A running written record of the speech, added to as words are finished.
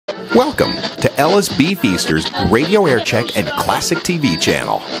Welcome to Ella's Beefeaster's Radio Aircheck and Classic TV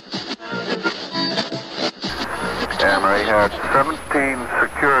channel. And I had 17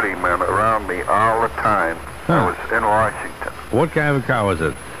 security men around me all the time. I was in Washington. What kind of a car was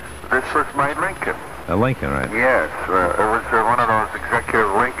it? This was my Lincoln. A Lincoln, right? Yes, it was one of those executive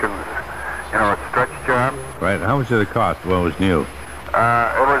Lincolns, you know, a stretch job. Right. How much did it cost when it was new? It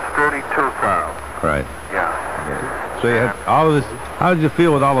was $32,000. Right. Yeah. So you had all of this. How did you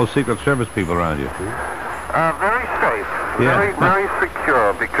feel with all those Secret Service people around you? Very safe, Yeah. very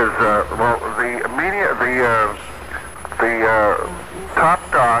secure, because well, the top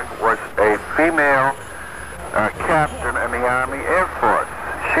dog was a female captain in the Army Air Force.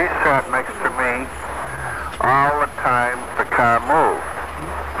 She sat next to me all the time the car moved.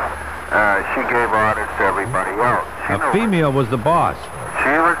 She gave orders to everybody else. A female was the boss.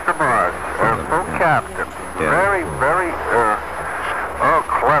 She was the boss, full captain. Yeah. Very, very,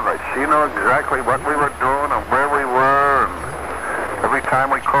 clever. She knew exactly what we were doing and where we were, and every time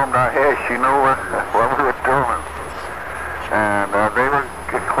we combed our hair, she knew what we were doing. And they were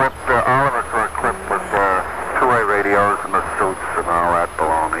equipped, all of us were equipped with two-way radios and the suits and all that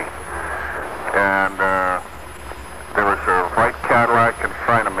baloney. And there was a white Cadillac in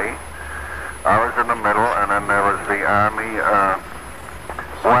front of me. I was in the middle, and then there was the Army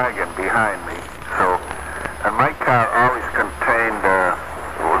wagon behind me. So, and my car always contained the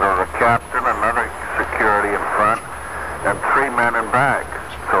captain, another security in front, and 3 men in back.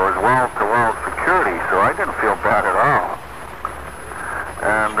 So it was wall-to-wall security, so I didn't feel bad at all.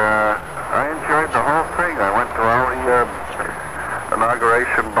 And I enjoyed the whole thing. I went to all the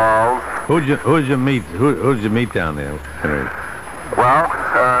inauguration balls. Who'd you meet? Who'd you meet down there, Henry? Well,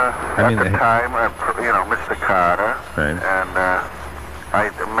 at the time, you know, Mr. Carter, right. And I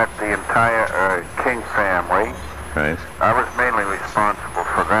met the entire King family. Right. I was mainly responsible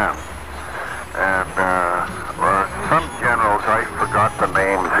for them. And some generals, I forgot the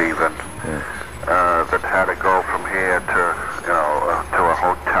names even, that had to go from here to, you know, to a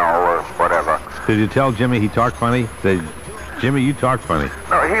hotel or whatever. Did you tell Jimmy he talked funny? Jimmy, you talk funny.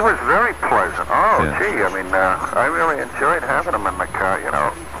 No, he was very pleasant. Oh, yeah. Gee, I mean, I really enjoyed having him in the car, you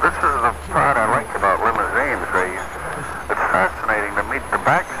know. This is the part I like about limousines. It's fascinating to meet the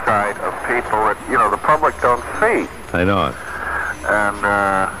backside of people that, you know, the public don't see. I know it. And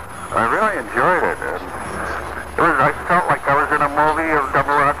I really enjoyed it. And I felt like I was in a movie of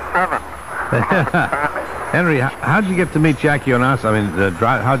 007. Henry, how'd you get to meet Jackie Onassis? I mean,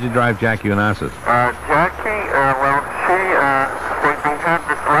 how'd you drive Jackie Onassis? Jackie, well, they had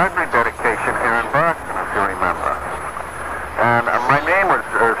this library dedication here in Boston, if you remember. And my name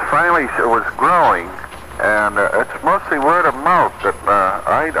finally was growing, and it's mostly word of mouth that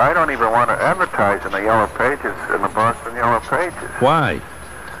I don't even want to advertise in the Yellow Pages, in the Boston Yellow Pages. Why?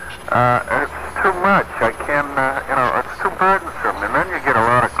 It's too much. I can't, you know, it's too burdensome. And then you get a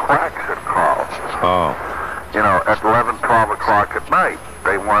lot of quacks that call. Oh. You know, at 11, 12 o'clock at night,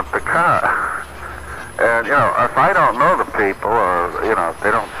 they want the car. And, you know, if I don't know the people, or, you know, if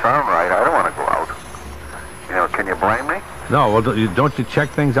they don't sound right, I don't want to go out. You know, can you blame me? No, well, don't you check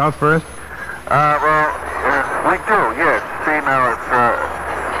things out first? We do, yes. See, now, if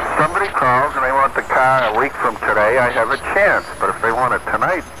somebody calls and they want the car a week from today, I have a chance. But if they want it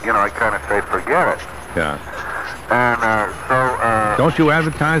tonight, you know, I kind of say, forget it. Yeah. And so don't you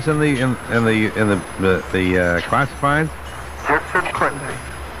advertise in the classifieds? Just in Quincy.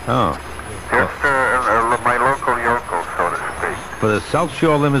 Oh. Just my local yokel, so to speak. For the South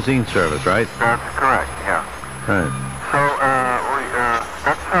Shore Limousine Service, right? That's correct. Yeah. Right. So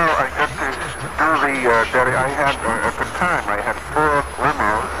that's how I got to do the. I had at the time I had 4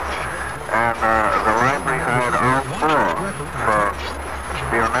 limos, and the library hired all 4 for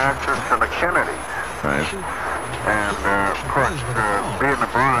the Onassis and the Kennedy. Right. And of course, being the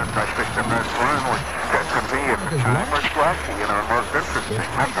boss, I think the best one was to me at the time was Jackie. You know, the most interesting,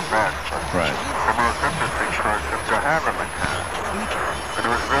 not the best, but right. The most interesting person to have in the car. And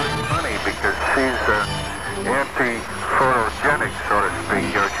it was very funny because she's anti-photogenic, so to speak.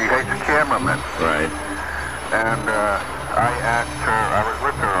 You know, she hates cameramen. Right. And I asked her, I was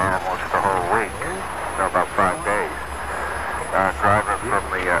with her almost the whole week, so about 5 days, driving from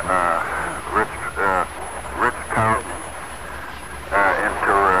the Ritz-Carlton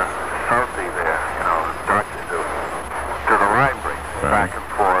into Southie there, you know, to the library, right. Back and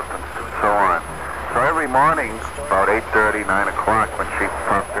forth and so on. So every morning, about 8:30, 9 o'clock, when she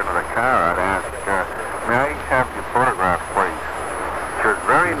popped into the car, I'd ask, may I have your photograph, please? She was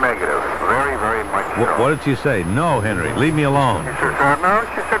very negative, very, very much so. What did she say? No, Henry, leave me alone. She says, no,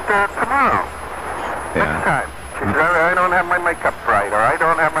 she said, tomorrow. Yeah. Next time. She said, I don't have my makeup right, or I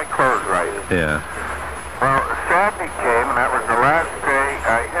don't have my clothes Yeah. Well, Sandy came, and that was the last day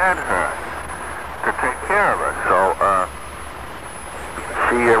I had her to take care of her. So,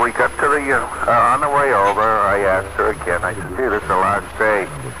 we got to the, on the way over, I asked her again. I said, gee, this is the last day.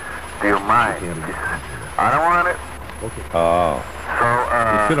 Do you mind? She said, I don't want it. Oh. So,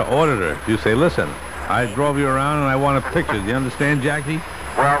 you should have ordered her. You say, listen, I drove you around and I want a picture. Do you understand, Jackie?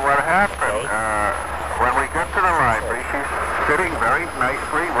 Well, what happened, when we got to the library, she's sitting very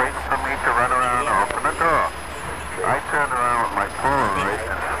nicely, waiting for me to run around and open the door. I turned around with my Polaroid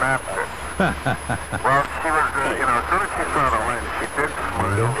and snapped it. Well, she was, as soon as she saw the lens, she did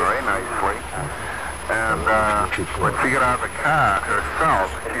smile very nicely. And when she got out of the car herself,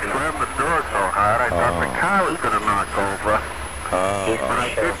 she slammed the door so hard, I thought the car was going to knock over. But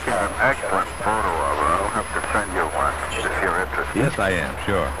I did get an excellent photo of her. I'll have to send you one if you're interested. Yes, I am,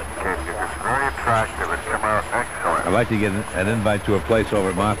 sure. Okay, it's very attractive. It came out excellent. I'd like to get an invite to a place over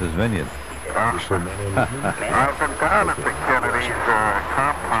at Martha's Vineyard. I've been down at the Kennedy's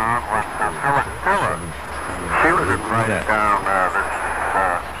compound with Phyllis Diller. She was invited down the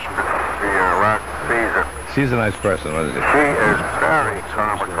last season. She's a nice person, isn't she? She is very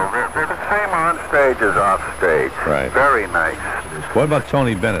comical. They're the same on stage as off stage. Right. Very nice. What about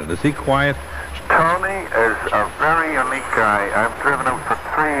Tony Bennett? Is he quiet? Tony is a very unique guy. I've driven him for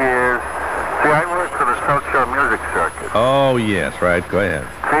 3 years. See, I work for the South Shore Music Circuit. Oh, yes, right. Go ahead.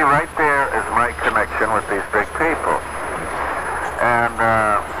 See, right there is my connection with these big people. And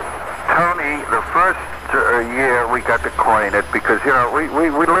Tony, the first year we got acquainted because, we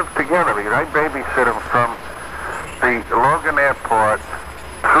lived together. Because I babysit him from the Logan Airport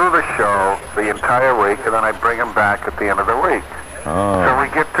through the show the entire week, and then I bring him back at the end of the week. Oh. So we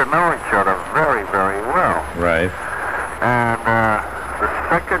get to know each other very, very well. Right. And the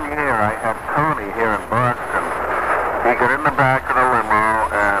second year I had Tony here in Boston. He got in the back of the limo,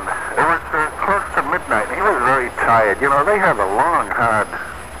 and it was close to midnight. He was very tired. They have a long, hard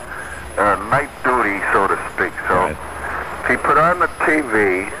night duty, so to speak. So he put on the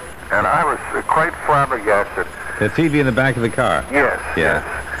TV, and I was quite flabbergasted. The TV in the back of the car? Yes. Yeah. Yes.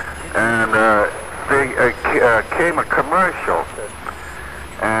 And came a commercial.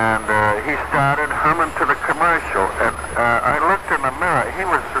 And he started humming to the commercial. And I looked in the mirror. He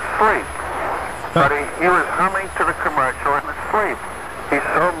was asleep. But he was humming to the commercial and asleep. He's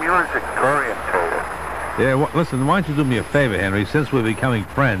so music-orientated. Yeah, listen, why don't you do me a favor, Henry? Since we're becoming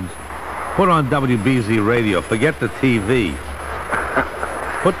friends, put on WBZ radio. Forget the TV.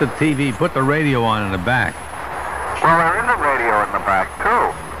 Put the radio on in the back. Well, there is a radio in the back, too.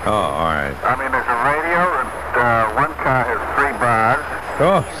 Oh, all right. I mean, there's a radio, and one car has 3 bars.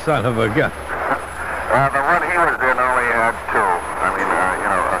 Oh, son of a gun. The one he was in only had 2. I mean,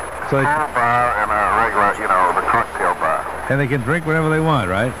 a full bar and a regular, the cocktail bar. And they can drink whatever they want,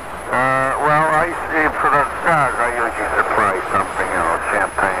 right? Well, I see for the stars, I usually supply something,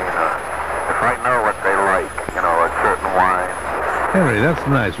 champagne, if I know what they like, a certain wine. Henry, that's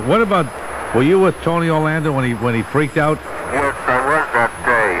nice. What about, were you with Tony Orlando when he freaked out? Yes, I was that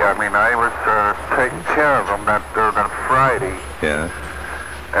day. I mean, I was taking care of him that Friday. Yeah.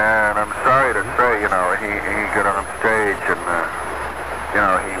 And I'm sorry to say, he got on stage and,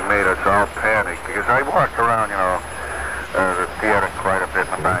 he made us all panic because I walk around, the theater quite a bit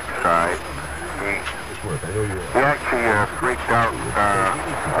in the backside. He actually freaked out, I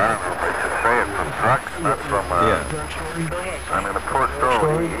don't know if I should say it, from drugs, not from, I mean, the poor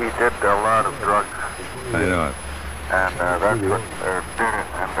soul, he did a lot of drugs. I know it. And that's what did it.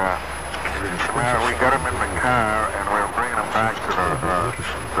 And we got him in the car, and we were bringing him back to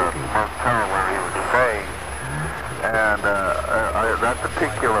the motel where he was staying. And that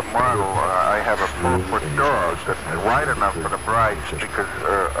particular model, I have a 4-foot door that's wide enough for the brides because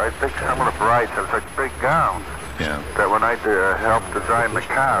I think some of the brides have such big gowns that when I helped design the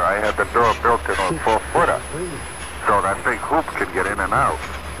car, I had the door built into a 4-footer. So that big hoop could get in and out.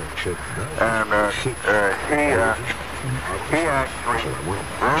 And he actually rolled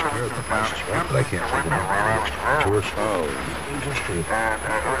the window down and jumped in the window while I was rolling. And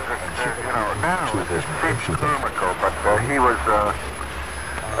it was, now it seems comical, but he was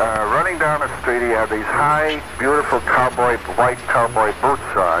running down the street. He had these high, beautiful white cowboy boots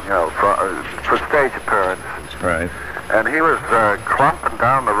on, for stage appearance. Right. And he was clumping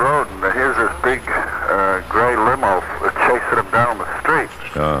down the road, and here's this big gray limo chasing him down the street.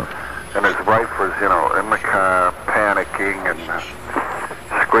 Oh. And his wife was, in the car, panicking and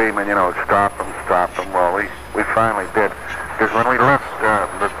screaming, stop him. Well, we finally did. Because when we left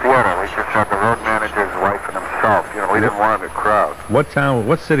the theater, we just had the road manager's wife and himself. We didn't want a crowd. What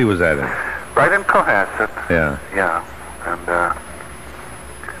city was that in? Right in Cohasset. Yeah. Yeah. And,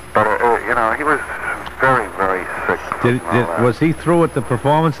 but he was very, very sick. Was he through at the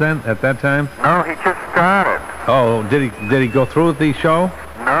performance then, at that time? No, he just started. Oh, did he go through with the show?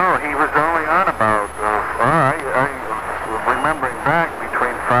 No, he was only on about, I remembering back,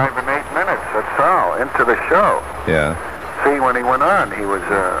 between 5 and 8 minutes, that's all, into the show. Yeah. See, when he went on, he was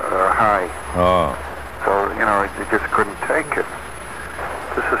high. Oh. So, he just couldn't take it.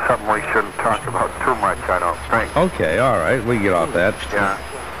 This is something we shouldn't talk about too much, I don't think. Okay, all right, we can get off that. Yeah.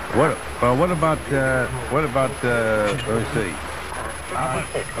 What about, let me see.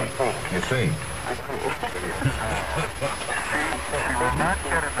 You see. She will not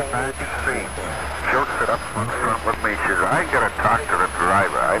get in the back seat. She'll sit up front with me. She says, I got to talk to the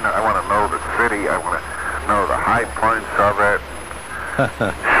driver. I want to know the city. I want to know the high points of it.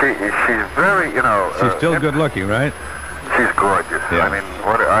 She's very, She's still good looking, right? She's gorgeous. Yeah. I mean,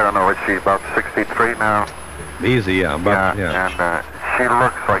 I don't know, is she about 63 now? Easy, yeah. But, yeah. And she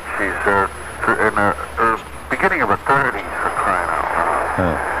looks like she's in the beginning of her 30s, for crying out loud.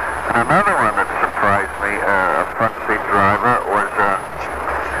 Huh. And another one that surprised me, a front seat driver, was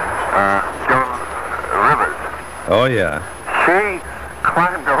Joan Rivers. Oh, yeah. She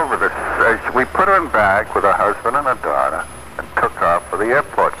climbed over we put her in back with her husband and her daughter and took off for the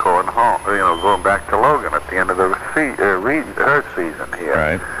airport going home, going back to Logan at the end of her season here.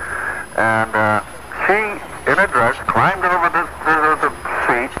 Right. And she, in a dress, climbed over the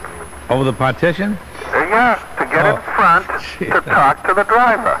seat. Over the partition? Yeah, to get in front to talk to the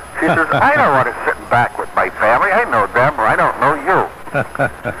driver. She says, I don't want to sit in back with my family. I know them or I don't know you.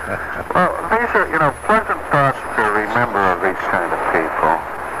 Well, these are, pleasant thoughts to remember of these kind of people.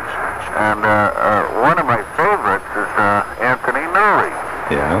 And one of my favorites is Anthony Newry.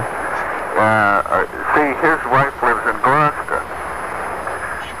 Yeah. See, his wife lives in Gloucester.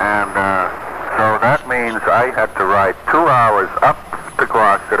 And so that means I had to ride 2 hours up to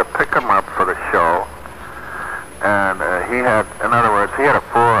Gloucester to pick him up for the show. And he had a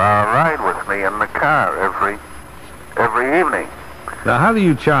 4-hour ride with me in the car every evening. Now, how do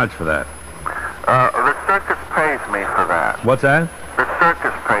you charge for that? The circus pays me for that. What's that? The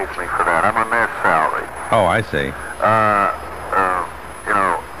circus pays me for that. I'm on their salary. Oh, I see.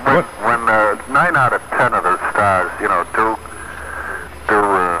 When 9 out of 10 of the stars, do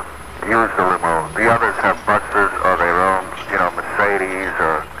use the limo. The others have buses or their own, Mercedes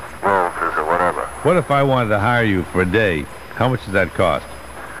or Rollses or whatever. What if I wanted to hire you for a day? How much does that cost?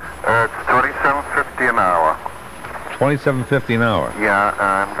 It's $27.50 an hour. $27.50 an hour. Yeah,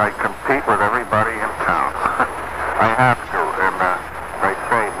 and I compete with everybody in town. I have to, and they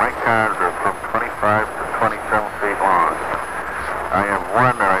say my cars are from 25 to 27 feet long. I have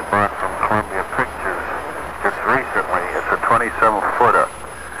one that I bought from Columbia Pictures just recently. It's a 27-footer.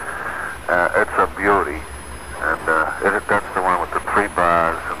 It's a beauty, and that's the one with the 3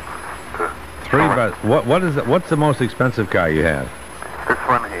 bars. And 3 bars. What is it? What's the most expensive car you have? This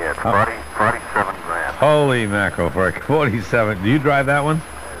one here, it's 47 grand. Holy mackerel, for a 47. Do you drive that one?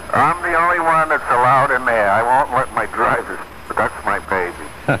 I'm the only one that's allowed in there. I won't let my drivers, but that's my baby.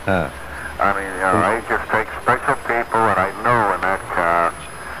 I mean, I just take special people that I know in that car,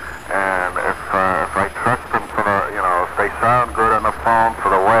 and if I trust them for the, if they sound good on the phone for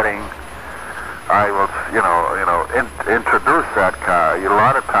the wedding, I will, introduce that car. A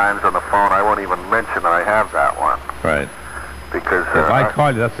lot of times on the phone, I won't even mention that I have that one. Right. Because if I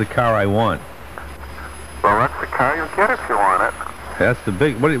call you, that's the car I want. Well, that's the car you'll get if you want it. That's the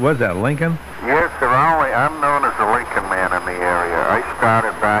big, what was that, Lincoln? Yes, I'm known as the Lincoln man in the area. I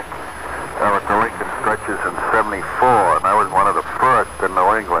started back with the Lincoln stretches in '74, and I was one of the first in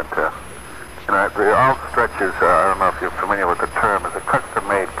New England to, all stretches, I don't know if you're familiar with the term, is a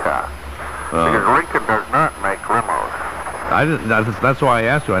custom-made car. Because Lincoln does not make limos. That's why I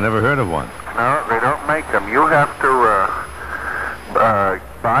asked you. I never heard of one. No, they don't make them. You have to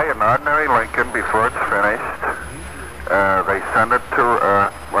buy an ordinary Lincoln before it's finished. They send it to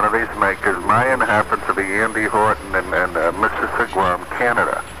one of these makers. Mine happens to be Andy Horton in Mississauga,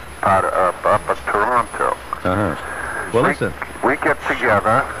 Canada, up at Toronto. Well, listen. We get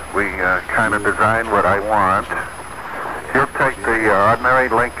together. We kind of design what I want. He'll take the ordinary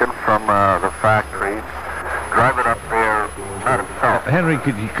Lincoln from the factory, drive it up there, not himself. Henry,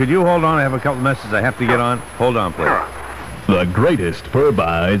 could you hold on? I have a couple messages I have to get on. Hold on, please. Sure. The greatest fur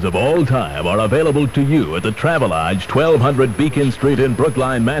buys of all time are available to you at the Travelodge, 1200 Beacon Street in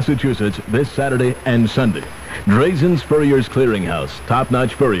Brookline, Massachusetts, this Saturday and Sunday. Drazen's Furrier's Clearinghouse,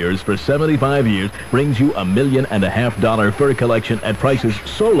 top-notch furriers for 75 years, brings you $1.5 million fur collection at prices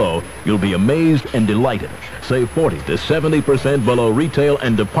so low you'll be amazed and delighted. Save 40 to 70% below retail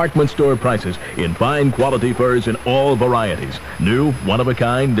and department store prices in fine quality furs in all varieties. New,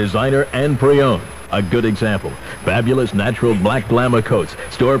 one-of-a-kind, designer, and pre-owned. A good example. Fabulous natural black glamour coats,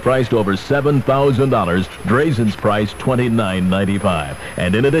 store priced over $7,000. Drazen's price $29.95.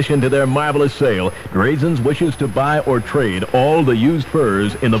 And in addition to their marvelous sale, Drazen's wishes to buy or trade all the used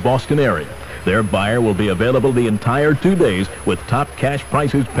furs in the Boston area. Their buyer will be available the entire 2 days with top cash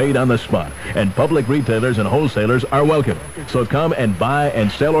prices paid on the spot. And public retailers and wholesalers are welcome. So come and buy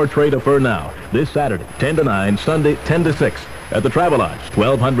and sell or trade a fur now. This Saturday, 10 to 9, Sunday, 10 to 6. At the Travelodge,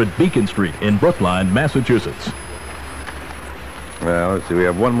 1200 Beacon Street in Brookline, Massachusetts. Well, let's see. We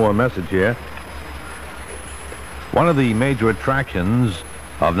have one more message here. One of the major attractions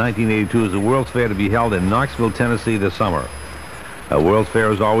of 1982 is the World's Fair to be held in Knoxville, Tennessee this summer. A World's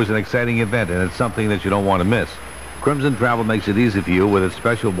Fair is always an exciting event, and it's something that you don't want to miss. Crimson Travel makes it easy for you with its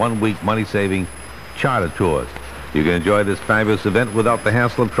special one-week money-saving charter tours. You can enjoy this fabulous event without the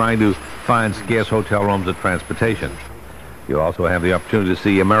hassle of trying to find scarce hotel rooms or transportation. You'll also have the opportunity to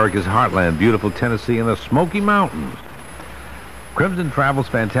see America's heartland, beautiful Tennessee, and the Smoky Mountains. Crimson Travel's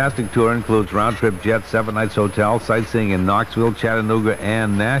fantastic tour includes round-trip jet, 7 nights hotel, sightseeing in Knoxville, Chattanooga,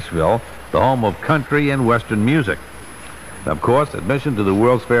 and Nashville, the home of country and western music. And of course, admission to the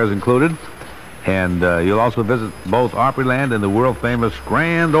World's Fair is included, and you'll also visit both Opryland and the world-famous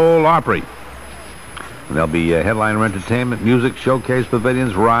Grand Ole Opry. And there'll be headliner entertainment, music, showcase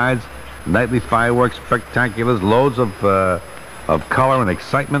pavilions, rides, nightly fireworks, spectaculars, loads of color and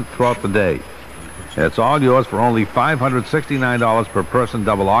excitement throughout the day. And it's all yours for only $569 per person,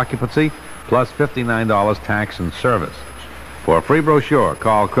 double occupancy, plus $59 tax and service. For a free brochure,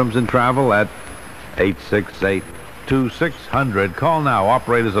 call Crimson Travel at 868-2600. Call now.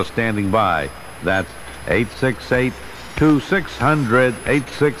 Operators are standing by. That's 868-2600,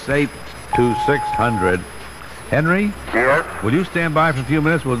 868-2600. Henry? Yes? Will you stand by for a few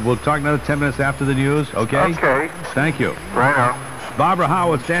minutes? We'll talk another 10 minutes after the news, okay? Okay. Thank you. Right on. Barbara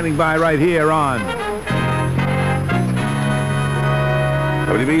Howard standing by right here on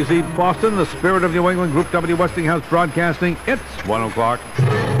WBZ Boston, the spirit of New England, Group W Westinghouse Broadcasting. It's 1 o'clock.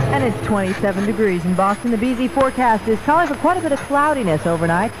 And it's 27 degrees in Boston. The BZ forecast is calling for quite a bit of cloudiness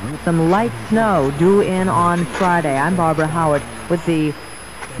overnight. Some light snow due in on Friday. I'm Barbara Howard with the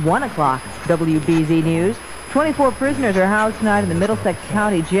 1 o'clock WBZ News. 24 prisoners are housed tonight in the Middlesex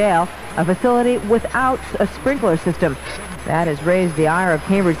County Jail, a facility without a sprinkler system. That has raised the ire of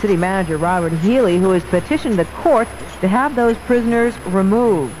Cambridge City Manager Robert Healy, who has petitioned the court to have those prisoners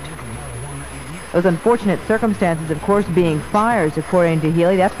removed. Those unfortunate circumstances, of course, being fires, according to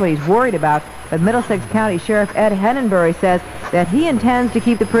Healy. That's what he's worried about. But Middlesex County Sheriff Ed Hennenbury says that he intends to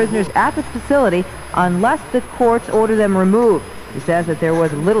keep the prisoners at the facility unless the courts order them removed. He says that there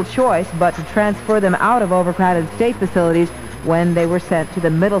was little choice but to transfer them out of overcrowded state facilities when they were sent to the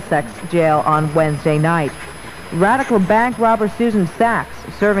Middlesex jail on Wednesday night. Radical bank robber Susan Sachs,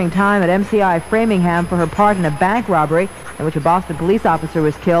 serving time at MCI Framingham for her part in a bank robbery in which a Boston police officer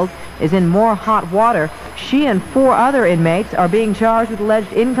was killed, is in more hot water. She and 4 other inmates are being charged with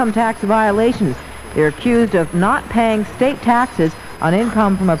alleged income tax violations. They're accused of not paying state taxes on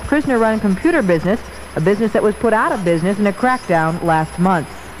income from a prisoner-run computer business, a business that was put out of business in a crackdown last month.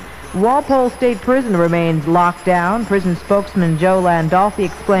 Walpole State Prison remains locked down. Prison spokesman Joe Landolfi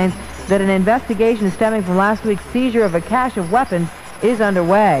explains that an investigation stemming from last week's seizure of a cache of weapons is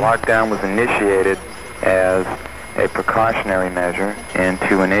underway. Lockdown was initiated as a precautionary measure and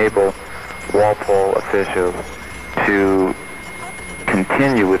to enable Walpole officials to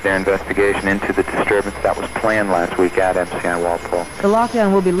continue with their investigation into the disturbance that was planned last week at MCI Walpole. The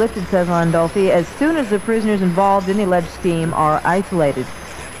lockdown will be lifted, says Landolfi, as soon as the prisoners involved in the alleged scheme are isolated.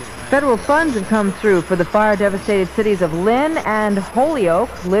 Federal funds have come through for the fire-devastated cities of Lynn and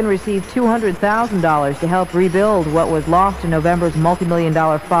Holyoke. Lynn received $200,000 to help rebuild what was lost in November's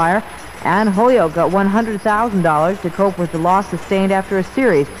multi-million-dollar fire, and Holyoke got $100,000 to cope with the loss sustained after a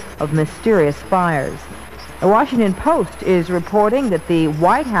series of mysterious fires. The Washington Post is reporting that the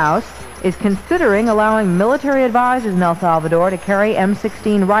White House is considering allowing military advisors in El Salvador to carry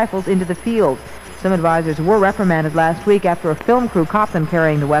M16 rifles into the field. Some advisors were reprimanded last week after a film crew caught them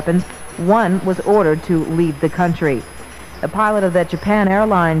carrying the weapons. One was ordered to leave the country. The pilot of that Japan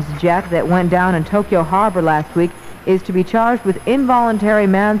Airlines jet that went down in Tokyo Harbor last week is to be charged with involuntary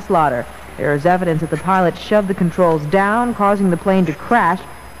manslaughter. There is evidence that the pilot shoved the controls down, causing the plane to crash,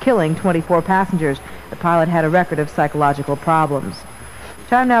 killing 24 passengers. The pilot had a record of psychological problems.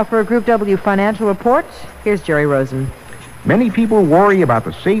 Time now for a Group W financial report. Here's Jerry Rosen. Many people worry about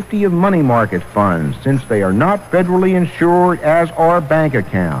the safety of money market funds since they are not federally insured, as are bank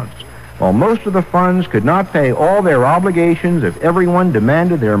accounts. While most of the funds could not pay all their obligations if everyone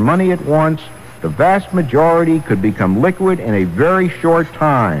demanded their money at once, the vast majority could become liquid in a very short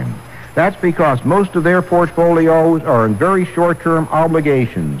time. That's because most of their portfolios are in very short-term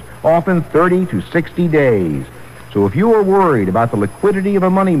obligations, often 30 to 60 days. So if you are worried about the liquidity of a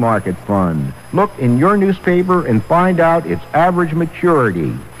money market fund, look in your newspaper and find out its average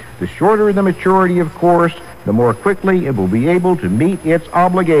maturity. The shorter the maturity, of course, the more quickly it will be able to meet its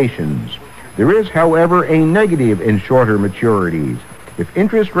obligations. There is, however, a negative in shorter maturities. If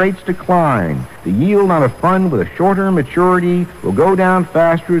interest rates decline, the yield on a fund with a shorter maturity will go down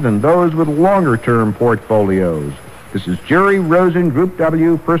faster than those with longer-term portfolios. This is Jerry Rosen, Group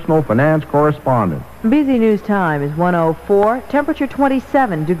W Personal Finance Correspondent. BZ News time is 1:04, temperature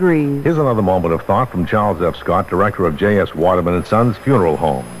 27 degrees. Here's another moment of thought from Charles F. Scott, director of J.S. Waterman & Sons Funeral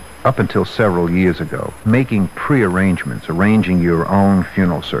Home. Up until several years ago, making pre-arrangements, arranging your own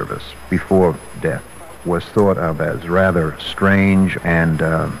funeral service before death, was thought of as rather strange, and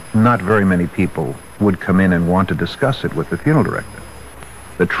not very many people would come in and want to discuss it with the funeral director.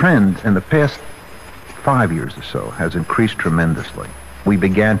 The trend in the past 5 years or so has increased tremendously. We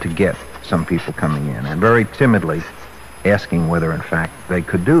began to get some people coming in and very timidly asking whether in fact they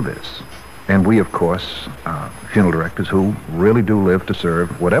could do this. And we, of course, funeral directors who really do live to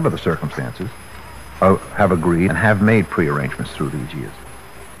serve whatever the circumstances, have agreed and have made pre-arrangements through these years.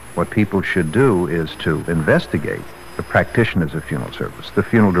 What people should do is to investigate the practitioners of funeral service, the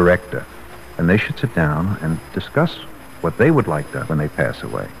funeral director, and they should sit down and discuss what they would like done when they pass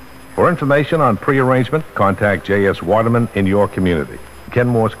away. For information on pre-arrangement, contact J.S. Waterman in your community.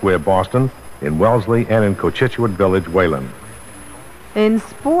 Kenmore Square, Boston, in Wellesley, and in Cochituate Village, Wayland. In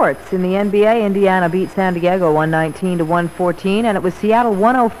sports, in the NBA, Indiana beat San Diego 119-114, and it was Seattle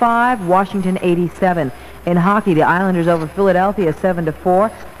 105, Washington 87. In hockey, the Islanders over Philadelphia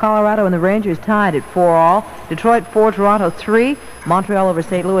 7-4. Colorado and the Rangers tied at 4-all. Detroit 4, Toronto 3. Montreal over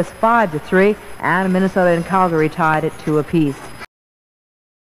St. Louis 5-3, and Minnesota and Calgary tied at 2 apiece.